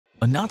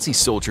A Nazi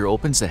soldier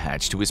opens the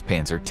hatch to his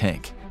Panzer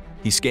tank.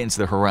 He scans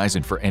the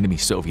horizon for enemy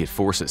Soviet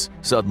forces.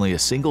 Suddenly, a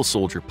single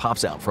soldier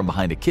pops out from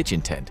behind a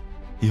kitchen tent.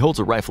 He holds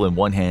a rifle in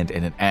one hand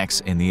and an axe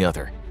in the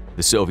other.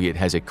 The Soviet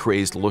has a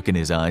crazed look in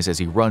his eyes as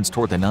he runs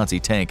toward the Nazi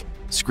tank,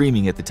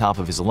 screaming at the top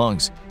of his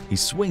lungs. He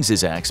swings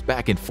his axe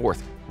back and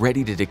forth,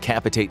 ready to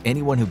decapitate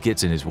anyone who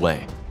gets in his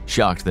way.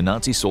 Shocked, the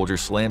Nazi soldier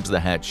slams the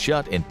hatch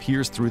shut and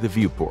peers through the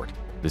viewport.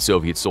 The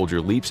Soviet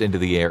soldier leaps into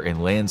the air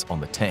and lands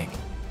on the tank.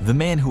 The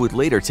man who would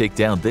later take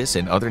down this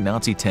and other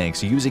Nazi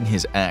tanks using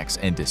his axe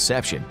and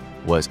deception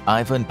was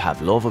Ivan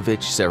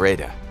Pavlovich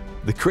Sereda.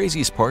 The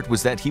craziest part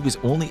was that he was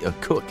only a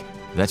cook.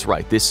 That's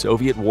right, this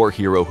Soviet war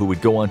hero who would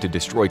go on to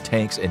destroy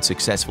tanks and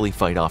successfully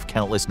fight off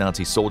countless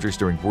Nazi soldiers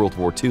during World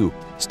War II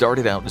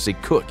started out as a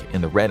cook in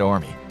the Red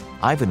Army.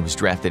 Ivan was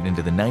drafted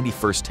into the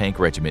 91st Tank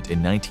Regiment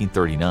in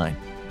 1939,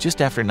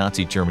 just after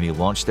Nazi Germany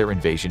launched their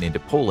invasion into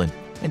Poland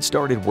and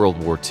started World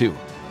War II.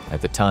 At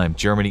the time,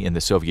 Germany and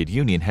the Soviet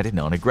Union had a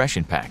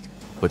non-aggression pact,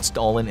 but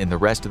Stalin and the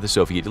rest of the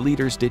Soviet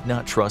leaders did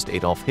not trust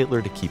Adolf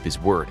Hitler to keep his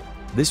word.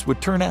 This would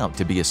turn out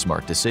to be a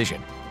smart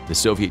decision. The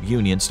Soviet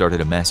Union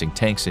started amassing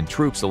tanks and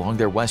troops along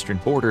their western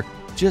border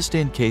just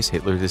in case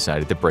Hitler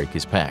decided to break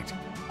his pact.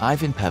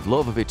 Ivan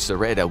Pavlovich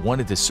Sereda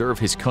wanted to serve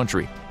his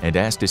country and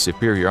asked his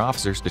superior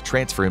officers to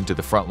transfer him to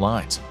the front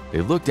lines.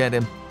 They looked at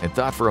him and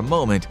thought for a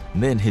moment,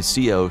 and then his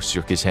CO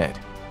shook his head.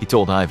 He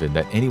told Ivan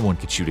that anyone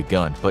could shoot a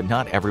gun, but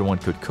not everyone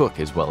could cook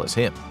as well as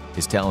him.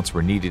 His talents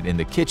were needed in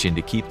the kitchen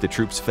to keep the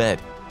troops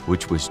fed,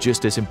 which was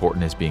just as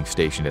important as being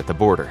stationed at the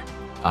border.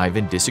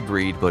 Ivan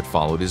disagreed but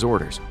followed his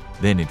orders.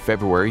 Then in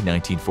February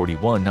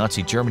 1941,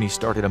 Nazi Germany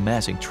started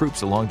amassing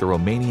troops along the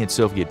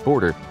Romanian-Soviet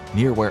border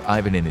near where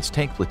Ivan and his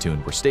tank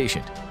platoon were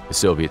stationed. The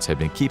Soviets had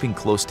been keeping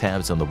close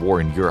tabs on the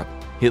war in Europe.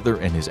 Hitler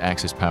and his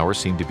Axis powers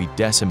seemed to be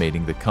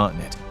decimating the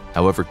continent.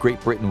 However,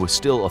 Great Britain was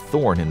still a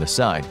thorn in the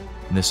side,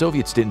 and the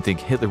Soviets didn't think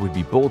Hitler would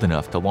be bold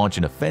enough to launch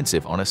an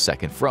offensive on a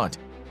second front.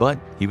 But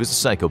he was a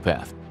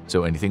psychopath,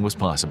 so anything was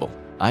possible.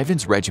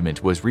 Ivan's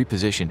regiment was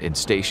repositioned and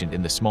stationed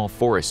in the small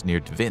forest near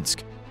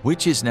Dvinsk,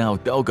 which is now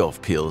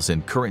Daugavpils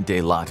in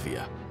current-day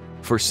Latvia.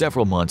 For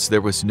several months, there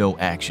was no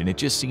action. It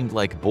just seemed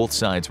like both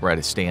sides were at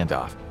a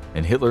standoff,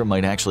 and Hitler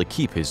might actually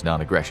keep his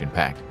non-aggression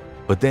pact.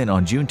 But then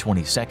on June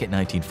 22,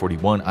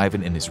 1941,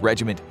 Ivan and his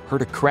regiment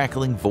heard a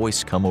crackling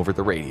voice come over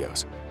the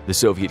radios. The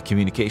Soviet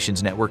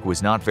communications network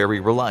was not very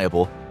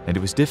reliable, and it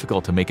was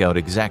difficult to make out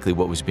exactly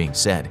what was being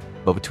said.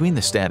 But between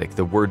the static,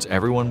 the words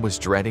everyone was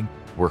dreading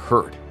were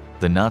heard.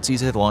 The Nazis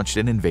had launched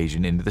an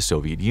invasion into the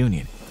Soviet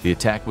Union. The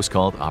attack was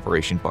called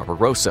Operation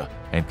Barbarossa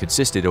and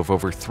consisted of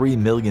over 3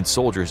 million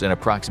soldiers and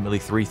approximately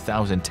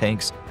 3,000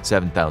 tanks,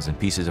 7,000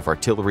 pieces of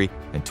artillery,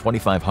 and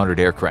 2,500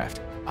 aircraft.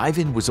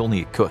 Ivan was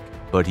only a cook,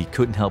 but he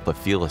couldn't help but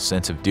feel a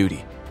sense of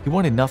duty. He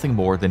wanted nothing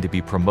more than to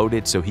be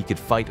promoted so he could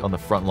fight on the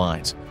front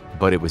lines,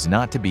 but it was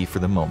not to be for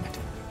the moment.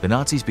 The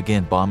Nazis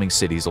began bombing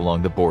cities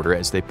along the border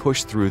as they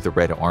pushed through the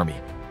Red Army.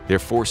 Their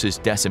forces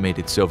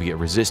decimated Soviet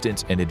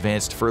resistance and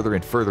advanced further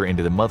and further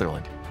into the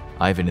motherland.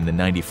 Ivan in the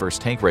 91st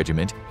Tank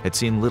Regiment had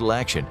seen little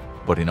action,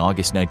 but in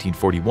August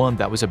 1941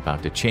 that was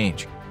about to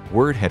change.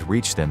 Word had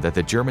reached them that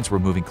the Germans were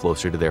moving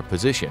closer to their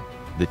position.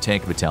 The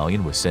tank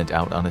battalion was sent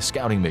out on a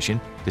scouting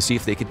mission to see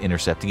if they could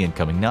intercept the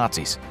incoming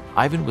Nazis.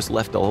 Ivan was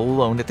left all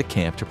alone at the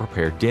camp to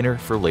prepare dinner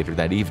for later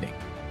that evening.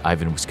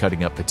 Ivan was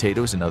cutting up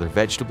potatoes and other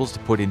vegetables to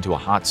put into a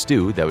hot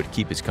stew that would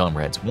keep his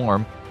comrades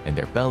warm and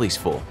their bellies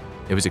full.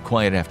 It was a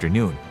quiet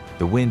afternoon.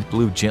 The wind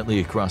blew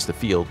gently across the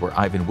field where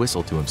Ivan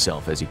whistled to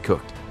himself as he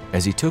cooked.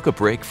 As he took a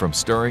break from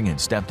stirring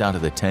and stepped out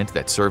of the tent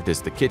that served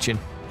as the kitchen,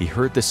 he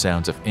heard the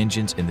sounds of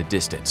engines in the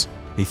distance.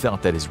 He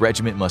thought that his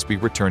regiment must be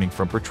returning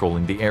from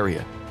patrolling the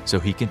area, so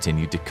he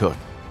continued to cook.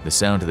 The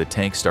sound of the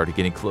tank started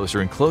getting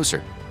closer and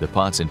closer. The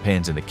pots and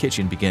pans in the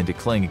kitchen began to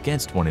clang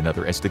against one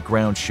another as the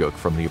ground shook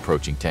from the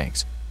approaching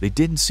tanks. They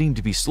didn't seem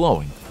to be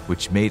slowing,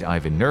 which made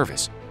Ivan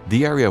nervous.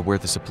 The area where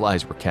the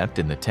supplies were kept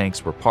and the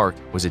tanks were parked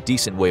was a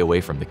decent way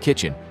away from the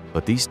kitchen,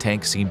 but these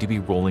tanks seemed to be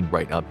rolling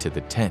right up to the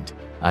tent.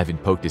 Ivan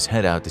poked his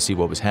head out to see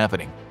what was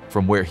happening.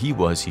 From where he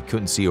was, he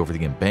couldn't see over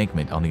the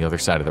embankment on the other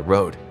side of the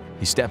road.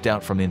 He stepped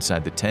out from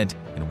inside the tent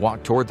and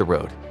walked toward the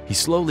road. He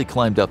slowly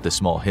climbed up the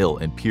small hill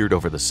and peered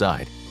over the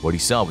side. What he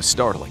saw was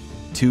startling.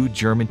 2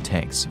 German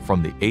tanks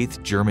from the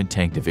 8th German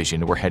Tank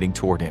Division were heading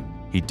toward him.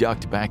 He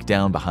ducked back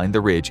down behind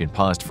the ridge and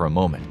paused for a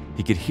moment.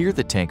 He could hear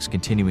the tanks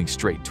continuing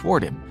straight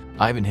toward him.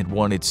 Ivan had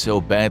wanted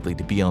so badly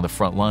to be on the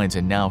front lines,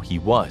 and now he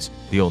was.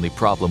 The only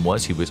problem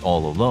was he was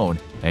all alone,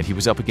 and he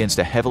was up against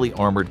a heavily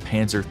armored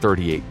Panzer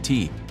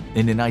 38T.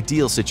 In an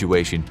ideal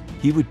situation,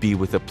 he would be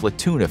with a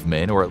platoon of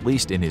men or at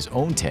least in his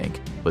own tank,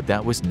 but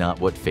that was not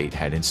what fate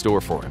had in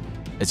store for him.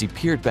 As he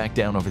peered back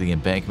down over the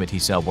embankment, he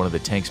saw one of the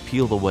tanks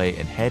peel away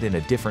and head in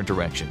a different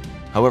direction.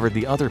 However,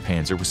 the other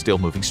Panzer was still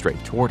moving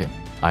straight toward him.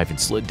 Ivan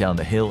slid down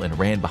the hill and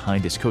ran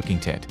behind his cooking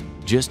tent.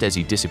 Just as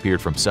he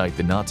disappeared from sight,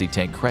 the Nazi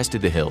tank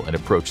crested the hill and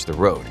approached the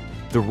road.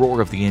 The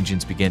roar of the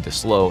engines began to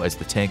slow as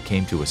the tank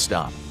came to a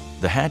stop.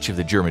 The hatch of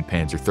the German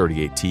Panzer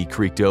 38T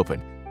creaked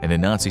open, and a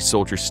Nazi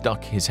soldier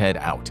stuck his head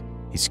out.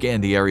 He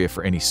scanned the area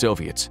for any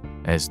Soviets.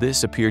 as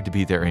this appeared to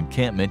be their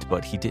encampment,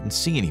 but he didn't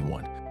see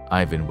anyone.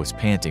 Ivan was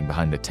panting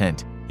behind the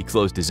tent. He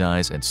closed his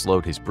eyes and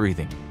slowed his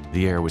breathing.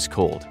 The air was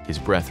cold. His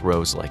breath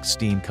rose like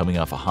steam coming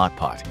off a hot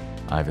pot.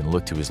 Ivan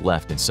looked to his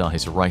left and saw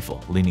his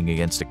rifle leaning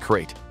against a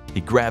crate.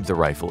 He grabbed the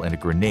rifle and a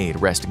grenade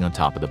resting on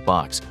top of the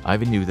box.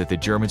 Ivan knew that the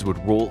Germans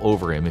would roll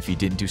over him if he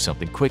didn't do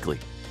something quickly.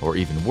 Or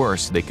even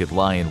worse, they could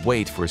lie in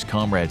wait for his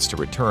comrades to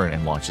return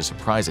and launch a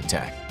surprise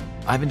attack.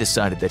 Ivan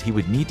decided that he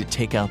would need to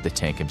take out the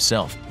tank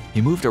himself.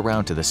 He moved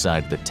around to the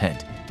side of the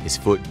tent. His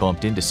foot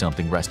bumped into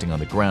something resting on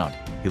the ground.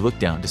 He looked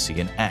down to see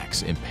an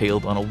axe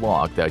impaled on a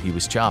log that he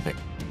was chopping.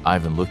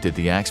 Ivan looked at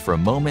the axe for a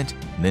moment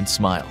and then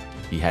smiled.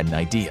 He had an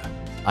idea.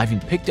 Ivan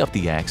picked up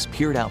the axe,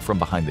 peered out from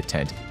behind the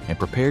tent, and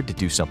prepared to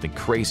do something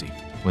crazy.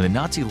 When the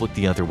Nazi looked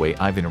the other way,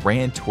 Ivan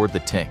ran toward the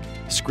tank,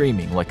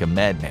 screaming like a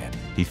madman.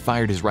 He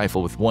fired his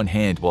rifle with one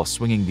hand while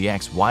swinging the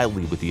axe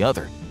wildly with the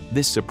other.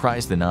 This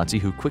surprised the Nazi,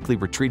 who quickly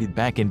retreated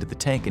back into the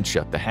tank and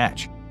shut the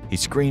hatch. He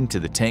screamed to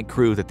the tank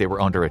crew that they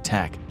were under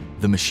attack.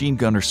 The machine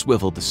gunner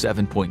swiveled the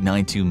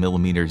 7.92mm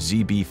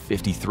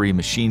ZB-53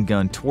 machine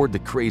gun toward the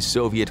crazed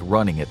Soviet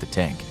running at the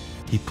tank.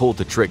 He pulled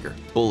the trigger.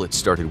 Bullets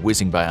started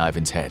whizzing by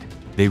Ivan's head.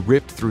 They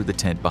ripped through the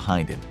tent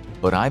behind him,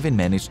 but Ivan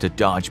managed to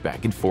dodge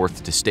back and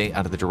forth to stay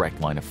out of the direct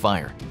line of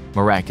fire.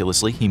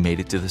 Miraculously, he made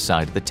it to the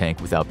side of the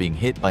tank without being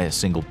hit by a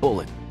single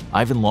bullet.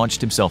 Ivan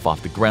launched himself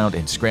off the ground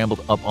and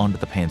scrambled up onto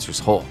the Panzer's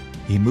hull.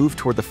 He moved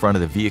toward the front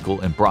of the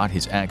vehicle and brought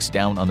his axe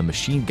down on the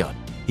machine gun.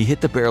 He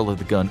hit the barrel of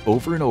the gun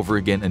over and over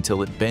again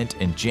until it bent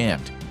and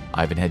jammed.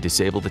 Ivan had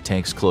disabled the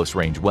tank's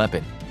close-range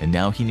weapon, and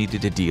now he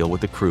needed to deal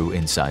with the crew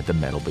inside the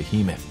metal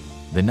behemoth.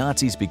 The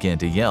Nazis began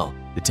to yell.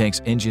 The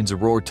tank's engines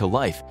roared to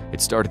life.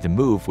 It started to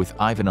move with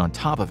Ivan on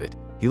top of it.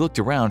 He looked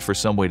around for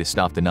some way to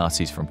stop the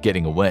Nazis from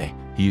getting away.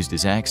 He used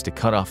his axe to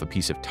cut off a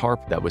piece of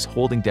tarp that was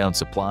holding down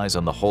supplies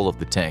on the hull of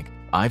the tank.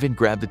 Ivan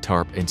grabbed the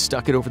tarp and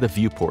stuck it over the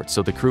viewport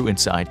so the crew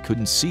inside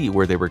couldn't see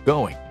where they were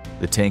going.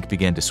 The tank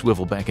began to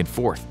swivel back and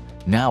forth.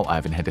 Now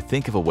Ivan had to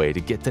think of a way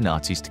to get the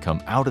Nazis to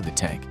come out of the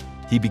tank.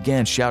 He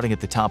began shouting at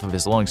the top of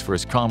his lungs for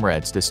his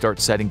comrades to start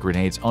setting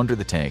grenades under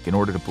the tank in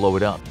order to blow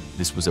it up.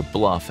 This was a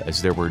bluff,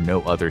 as there were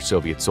no other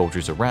Soviet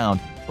soldiers around,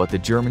 but the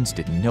Germans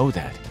didn't know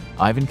that.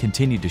 Ivan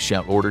continued to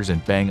shout orders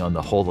and bang on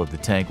the hull of the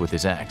tank with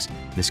his axe.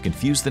 This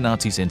confused the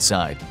Nazis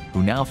inside,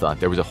 who now thought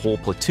there was a whole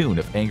platoon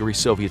of angry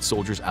Soviet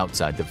soldiers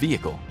outside the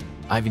vehicle.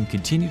 Ivan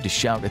continued to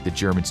shout at the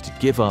Germans to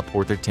give up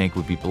or their tank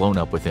would be blown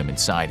up with him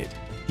inside it.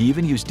 He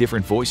even used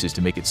different voices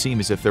to make it seem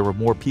as if there were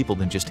more people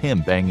than just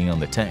him banging on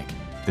the tank.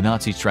 The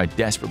Nazis tried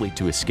desperately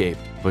to escape,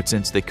 but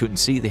since they couldn't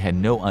see, they had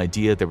no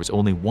idea there was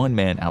only one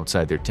man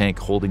outside their tank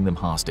holding them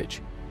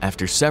hostage.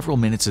 After several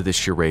minutes of this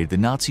charade, the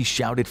Nazis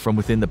shouted from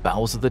within the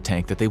bowels of the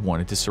tank that they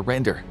wanted to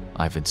surrender.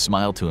 Ivan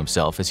smiled to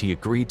himself as he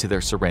agreed to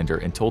their surrender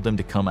and told them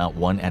to come out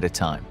one at a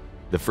time.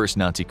 The first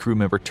Nazi crew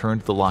member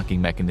turned the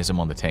locking mechanism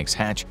on the tank's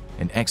hatch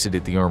and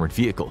exited the armored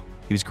vehicle.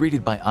 He was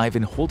greeted by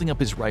Ivan holding up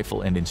his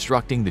rifle and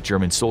instructing the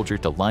German soldier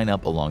to line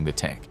up along the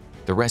tank.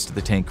 The rest of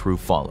the tank crew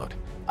followed.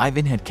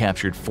 Ivan had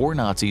captured 4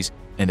 Nazis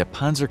and a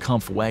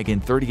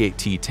Panzerkampfwagen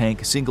 38T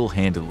tank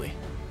single-handedly.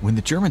 When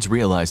the Germans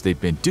realized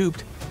they'd been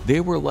duped, they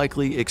were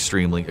likely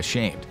extremely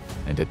ashamed,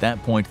 and at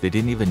that point they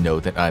didn't even know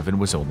that Ivan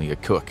was only a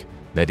cook.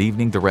 That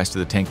evening, the rest of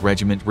the tank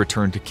regiment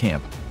returned to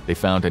camp. They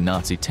found a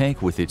Nazi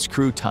tank with its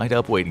crew tied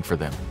up waiting for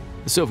them.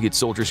 The Soviet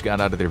soldiers got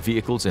out of their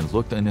vehicles and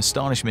looked in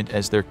astonishment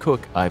as their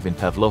cook, Ivan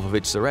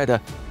Pavlovich Zareta,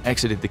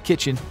 exited the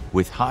kitchen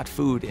with hot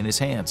food in his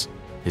hands.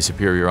 His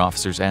superior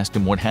officers asked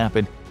him what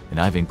happened, and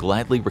Ivan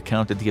gladly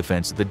recounted the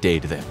events of the day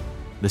to them.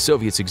 The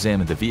Soviets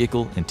examined the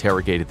vehicle,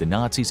 interrogated the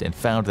Nazis, and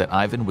found that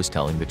Ivan was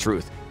telling the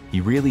truth.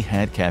 He really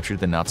had captured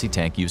the Nazi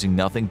tank using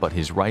nothing but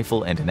his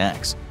rifle and an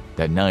axe.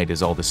 That night,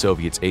 as all the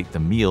Soviets ate the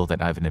meal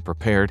that Ivan had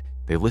prepared,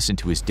 they listened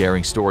to his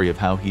daring story of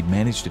how he'd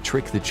managed to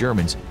trick the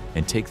Germans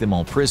and take them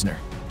all prisoner.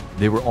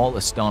 They were all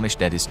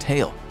astonished at his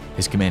tale.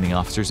 His commanding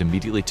officers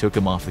immediately took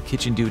him off the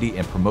kitchen duty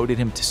and promoted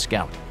him to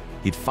scout.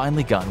 He'd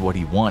finally gotten what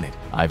he wanted.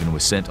 Ivan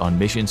was sent on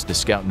missions to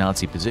scout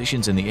Nazi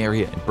positions in the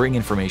area and bring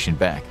information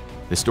back.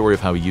 The story of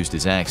how he used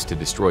his axe to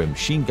destroy a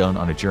machine gun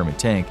on a German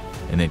tank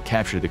and then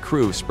capture the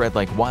crew spread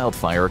like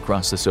wildfire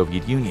across the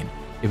Soviet Union.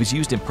 It was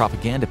used in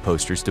propaganda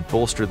posters to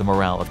bolster the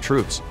morale of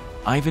troops.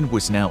 Ivan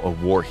was now a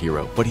war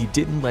hero, but he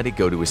didn't let it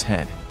go to his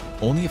head.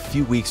 Only a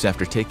few weeks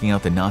after taking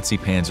out the Nazi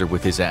Panzer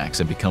with his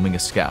axe and becoming a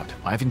scout,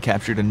 Ivan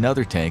captured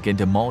another tank and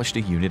demolished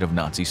a unit of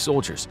Nazi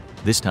soldiers.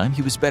 This time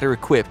he was better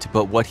equipped,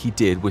 but what he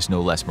did was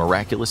no less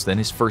miraculous than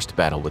his first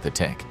battle with a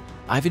tank.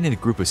 Ivan and a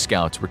group of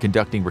scouts were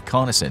conducting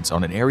reconnaissance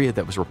on an area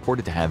that was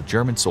reported to have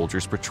German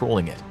soldiers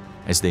patrolling it.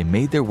 As they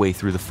made their way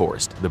through the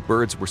forest, the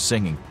birds were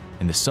singing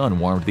and the sun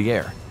warmed the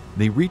air.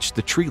 They reached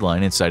the tree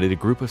line and sighted a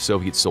group of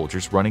Soviet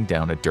soldiers running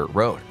down a dirt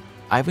road.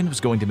 Ivan was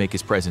going to make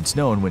his presence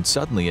known when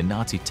suddenly a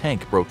Nazi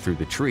tank broke through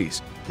the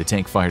trees. The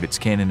tank fired its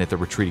cannon at the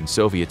retreating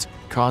Soviets,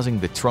 causing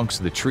the trunks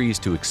of the trees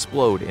to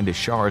explode into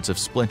shards of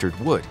splintered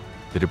wood.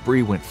 The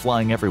debris went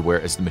flying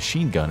everywhere as the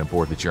machine gun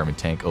aboard the German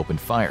tank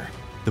opened fire.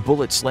 The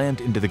bullet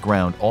slammed into the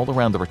ground all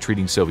around the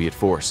retreating Soviet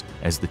force.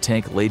 As the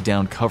tank laid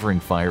down covering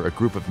fire, a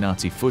group of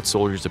Nazi foot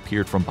soldiers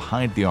appeared from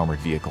behind the armored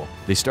vehicle.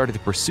 They started to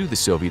pursue the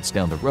Soviets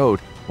down the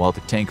road while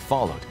the tank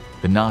followed.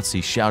 The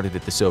Nazis shouted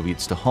at the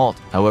Soviets to halt.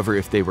 However,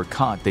 if they were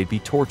caught, they'd be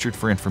tortured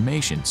for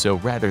information, so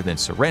rather than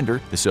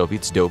surrender, the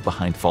Soviets dove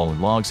behind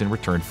fallen logs and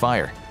returned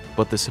fire.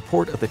 But the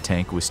support of the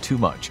tank was too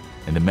much,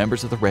 and the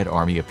members of the Red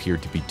Army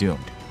appeared to be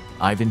doomed.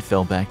 Ivan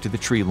fell back to the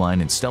tree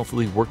line and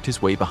stealthily worked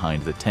his way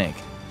behind the tank.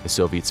 The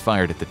Soviets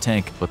fired at the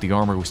tank, but the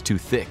armor was too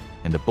thick,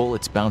 and the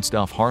bullets bounced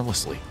off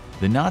harmlessly.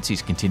 The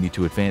Nazis continued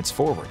to advance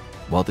forward.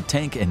 While the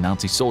tank and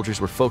Nazi soldiers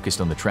were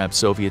focused on the trapped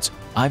Soviets,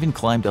 Ivan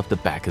climbed up the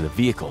back of the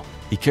vehicle.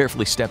 He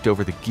carefully stepped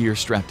over the gear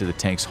strapped to the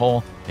tank's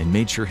hull and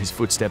made sure his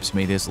footsteps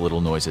made as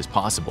little noise as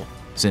possible.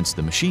 Since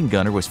the machine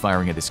gunner was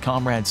firing at his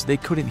comrades, they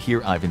couldn't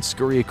hear Ivan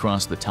scurry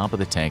across the top of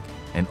the tank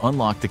and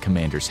unlock the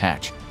commander's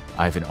hatch.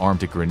 Ivan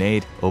armed a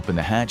grenade, opened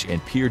the hatch,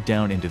 and peered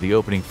down into the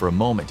opening for a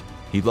moment.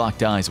 He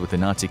locked eyes with the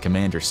Nazi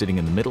commander sitting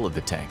in the middle of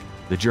the tank.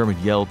 The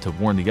German yelled to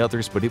warn the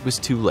others, but it was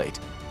too late.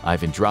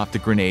 Ivan dropped the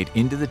grenade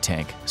into the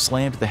tank,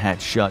 slammed the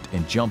hatch shut,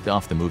 and jumped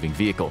off the moving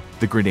vehicle.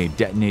 The grenade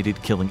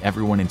detonated, killing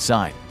everyone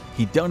inside.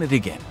 He'd done it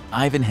again.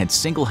 Ivan had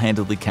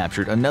single-handedly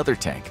captured another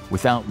tank.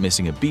 Without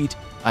missing a beat,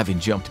 Ivan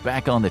jumped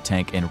back on the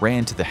tank and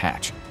ran to the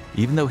hatch.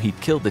 Even though he'd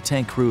killed the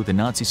tank crew, the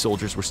Nazi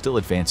soldiers were still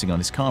advancing on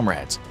his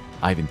comrades.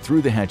 Ivan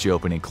threw the hatch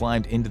open and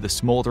climbed into the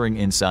smoldering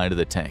inside of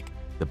the tank.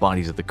 The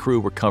bodies of the crew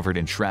were covered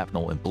in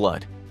shrapnel and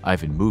blood.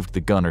 Ivan moved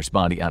the gunner's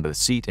body out of the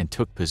seat and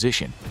took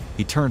position.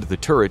 He turned the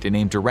turret and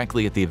aimed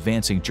directly at the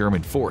advancing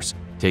German force.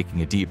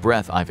 Taking a deep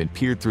breath, Ivan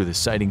peered through the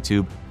sighting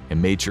tube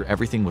and made sure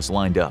everything was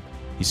lined up.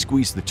 He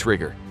squeezed the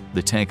trigger.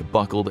 The tank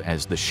buckled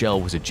as the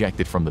shell was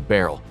ejected from the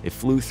barrel. It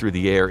flew through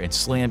the air and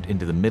slammed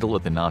into the middle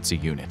of the Nazi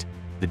unit.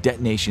 The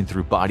detonation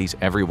threw bodies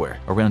everywhere.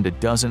 Around a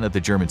dozen of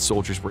the German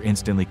soldiers were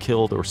instantly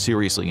killed or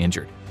seriously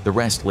injured. The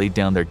rest laid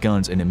down their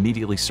guns and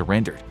immediately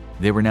surrendered.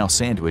 They were now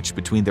sandwiched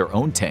between their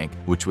own tank,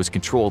 which was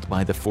controlled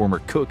by the former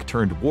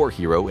cook-turned-war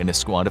hero, and a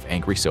squad of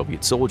angry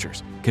Soviet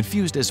soldiers.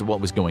 Confused as to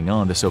what was going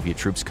on, the Soviet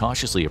troops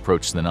cautiously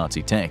approached the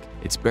Nazi tank.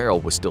 Its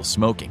barrel was still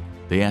smoking.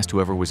 They asked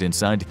whoever was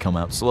inside to come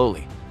out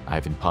slowly.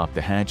 Ivan popped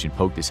the hatch and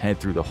poked his head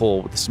through the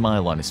hole with a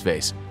smile on his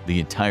face. The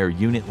entire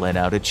unit let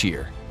out a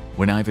cheer.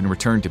 When Ivan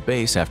returned to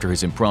base after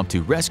his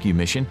impromptu rescue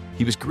mission,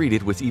 he was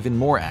greeted with even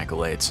more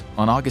accolades.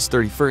 On August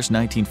 31,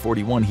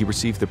 1941, he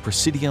received the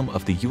Presidium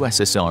of the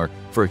USSR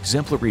for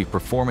exemplary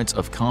performance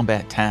of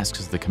combat tasks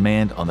as the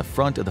command on the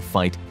front of the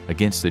fight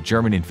against the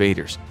German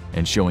invaders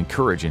and showing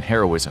courage and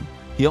heroism.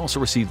 He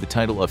also received the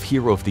title of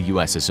Hero of the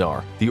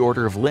USSR, the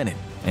Order of Lenin,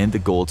 and the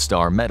Gold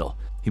Star Medal.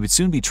 He would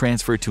soon be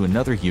transferred to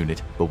another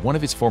unit, but one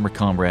of his former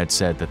comrades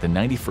said that the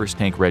 91st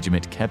Tank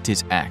Regiment kept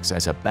his axe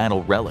as a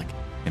battle relic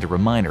and a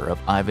reminder of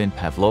Ivan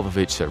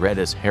Pavlovich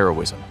Sereta's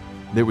heroism.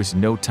 There was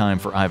no time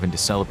for Ivan to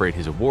celebrate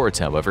his awards,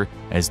 however,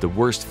 as the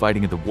worst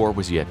fighting of the war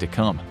was yet to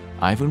come.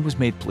 Ivan was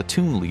made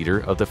platoon leader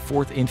of the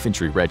 4th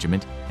Infantry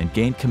Regiment and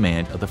gained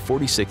command of the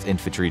 46th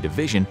Infantry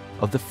Division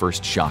of the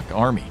 1st Shock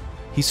Army.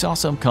 He saw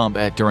some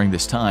combat during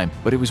this time,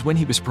 but it was when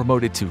he was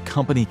promoted to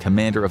company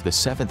commander of the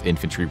 7th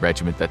Infantry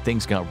Regiment that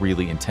things got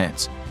really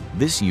intense.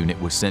 This unit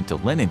was sent to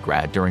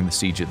Leningrad during the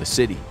siege of the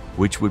city,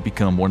 which would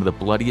become one of the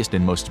bloodiest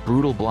and most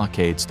brutal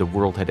blockades the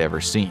world had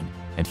ever seen.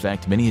 In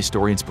fact, many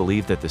historians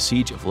believe that the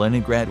siege of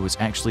Leningrad was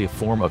actually a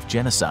form of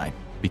genocide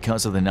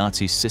because of the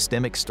Nazis'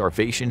 systemic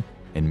starvation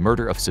and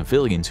murder of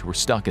civilians who were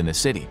stuck in the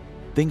city.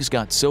 Things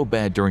got so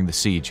bad during the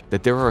siege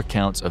that there are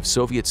accounts of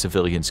Soviet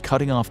civilians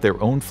cutting off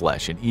their own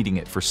flesh and eating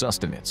it for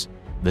sustenance.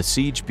 The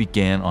siege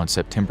began on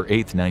September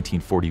 8,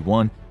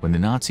 1941, when the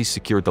Nazis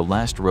secured the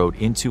last road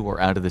into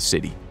or out of the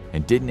city,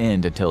 and didn't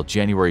end until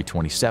January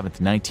 27,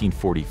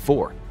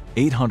 1944,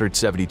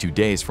 872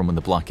 days from when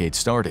the blockade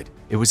started.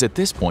 It was at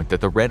this point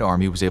that the Red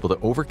Army was able to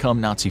overcome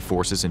Nazi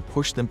forces and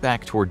push them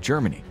back toward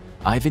Germany.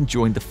 Ivan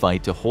joined the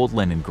fight to hold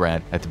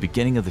Leningrad at the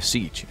beginning of the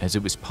siege, as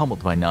it was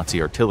pummeled by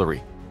Nazi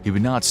artillery. He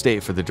would not stay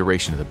for the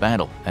duration of the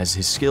battle, as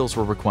his skills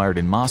were required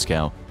in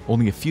Moscow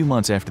only a few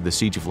months after the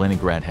siege of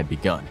Leningrad had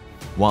begun.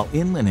 While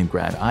in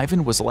Leningrad,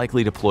 Ivan was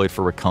likely deployed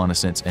for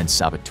reconnaissance and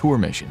saboteur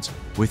missions.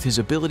 With his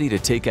ability to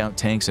take out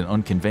tanks in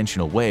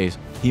unconventional ways,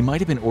 he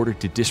might have been ordered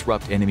to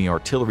disrupt enemy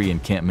artillery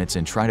encampments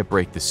and try to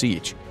break the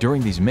siege.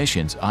 During these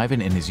missions,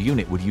 Ivan and his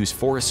unit would use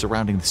forests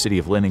surrounding the city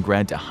of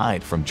Leningrad to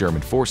hide from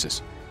German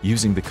forces.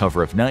 Using the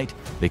cover of night,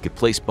 they could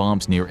place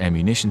bombs near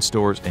ammunition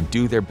stores and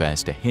do their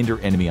best to hinder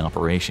enemy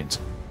operations.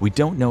 We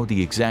don't know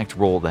the exact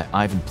role that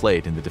Ivan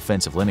played in the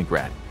defense of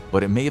Leningrad,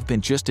 but it may have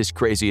been just as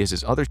crazy as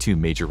his other two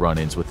major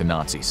run-ins with the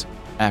Nazis.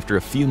 After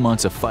a few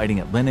months of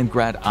fighting at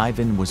Leningrad,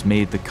 Ivan was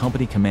made the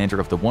company commander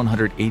of the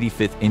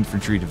 185th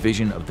Infantry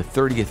Division of the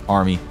 30th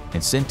Army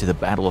and sent to the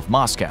Battle of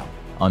Moscow.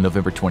 On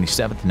November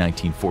 27,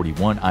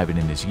 1941, Ivan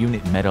and his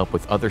unit met up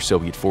with other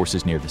Soviet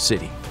forces near the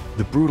city.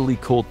 The brutally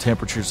cold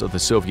temperatures of the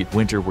Soviet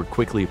winter were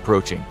quickly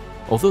approaching.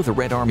 Although the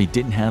Red Army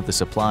didn't have the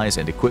supplies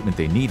and equipment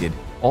they needed,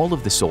 all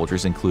of the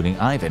soldiers, including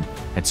Ivan,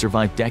 had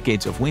survived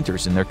decades of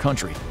winters in their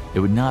country. It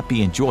would not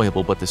be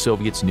enjoyable, but the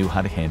Soviets knew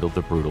how to handle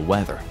the brutal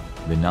weather.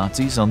 The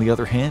Nazis, on the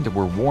other hand,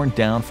 were worn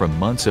down from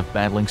months of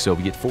battling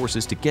Soviet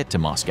forces to get to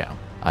Moscow.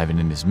 Ivan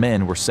and his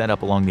men were set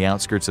up along the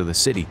outskirts of the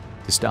city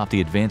to stop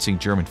the advancing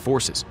German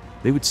forces.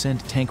 They would send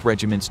tank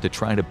regiments to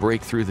try to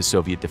break through the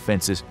Soviet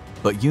defenses,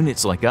 but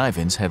units like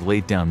Ivan's had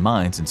laid down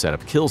mines and set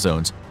up kill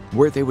zones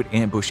where they would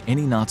ambush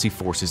any Nazi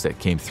forces that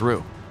came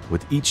through.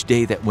 With each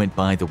day that went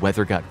by, the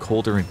weather got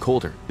colder and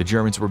colder. The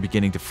Germans were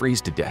beginning to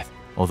freeze to death.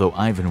 Although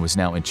Ivan was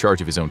now in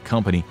charge of his own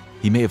company,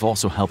 he may have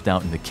also helped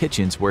out in the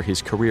kitchens where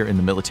his career in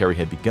the military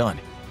had begun.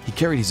 He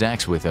carried his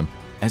axe with him,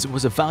 as it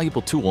was a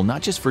valuable tool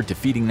not just for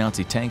defeating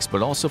Nazi tanks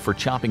but also for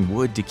chopping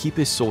wood to keep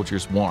his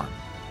soldiers warm.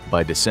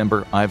 By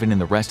December, Ivan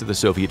and the rest of the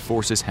Soviet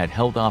forces had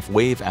held off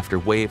wave after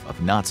wave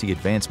of Nazi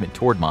advancement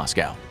toward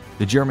Moscow.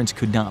 The Germans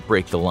could not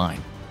break the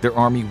line. Their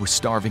army was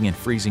starving and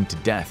freezing to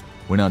death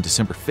when on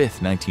December 5,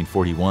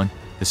 1941,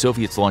 the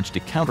Soviets launched a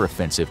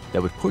counteroffensive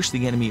that would push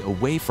the enemy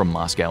away from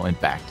Moscow and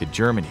back to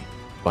Germany.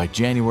 By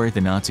January,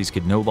 the Nazis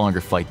could no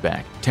longer fight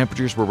back.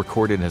 Temperatures were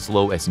recorded as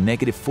low as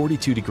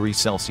 -42 degrees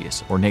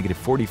Celsius or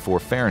 -44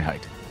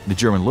 Fahrenheit. The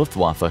German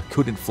Luftwaffe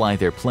couldn't fly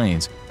their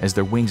planes as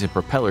their wings and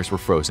propellers were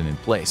frozen in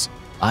place.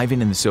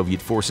 Ivan and the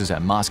Soviet forces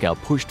at Moscow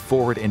pushed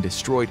forward and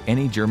destroyed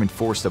any German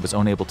force that was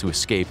unable to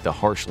escape the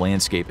harsh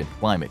landscape and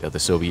climate of the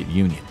Soviet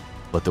Union.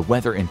 But the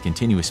weather and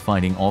continuous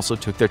fighting also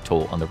took their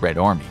toll on the Red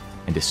Army,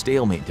 and a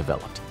stalemate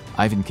developed.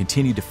 Ivan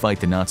continued to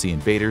fight the Nazi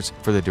invaders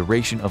for the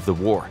duration of the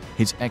war.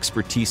 His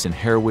expertise and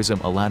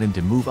heroism allowed him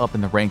to move up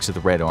in the ranks of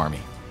the Red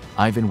Army.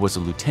 Ivan was a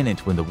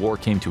lieutenant when the war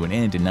came to an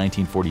end in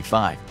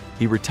 1945.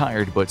 He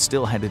retired but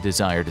still had a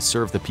desire to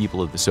serve the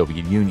people of the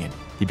Soviet Union.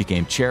 He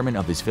became chairman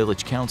of his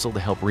village council to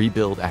help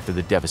rebuild after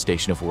the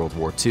devastation of World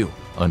War II.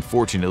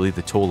 Unfortunately,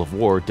 the toll of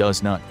war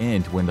does not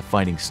end when the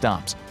fighting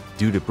stops.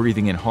 Due to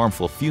breathing in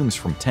harmful fumes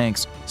from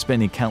tanks,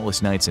 spending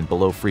countless nights in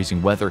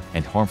below-freezing weather,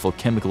 and harmful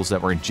chemicals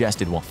that were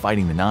ingested while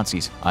fighting the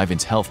Nazis,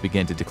 Ivan's health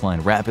began to decline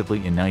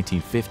rapidly in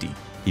 1950.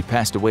 He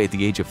passed away at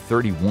the age of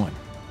 31.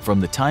 From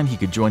the time he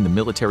could join the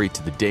military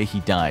to the day he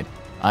died,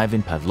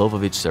 Ivan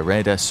Pavlovich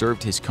Sereda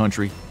served his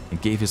country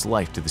and gave his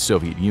life to the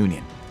Soviet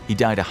Union. He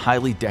died a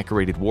highly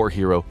decorated war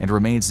hero and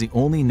remains the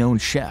only known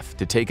chef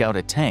to take out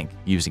a tank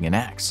using an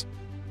axe.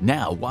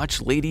 Now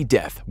watch Lady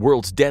Death,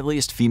 World's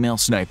Deadliest Female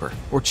Sniper,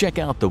 or check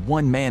out the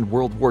one-man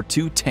World War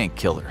II tank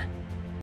killer.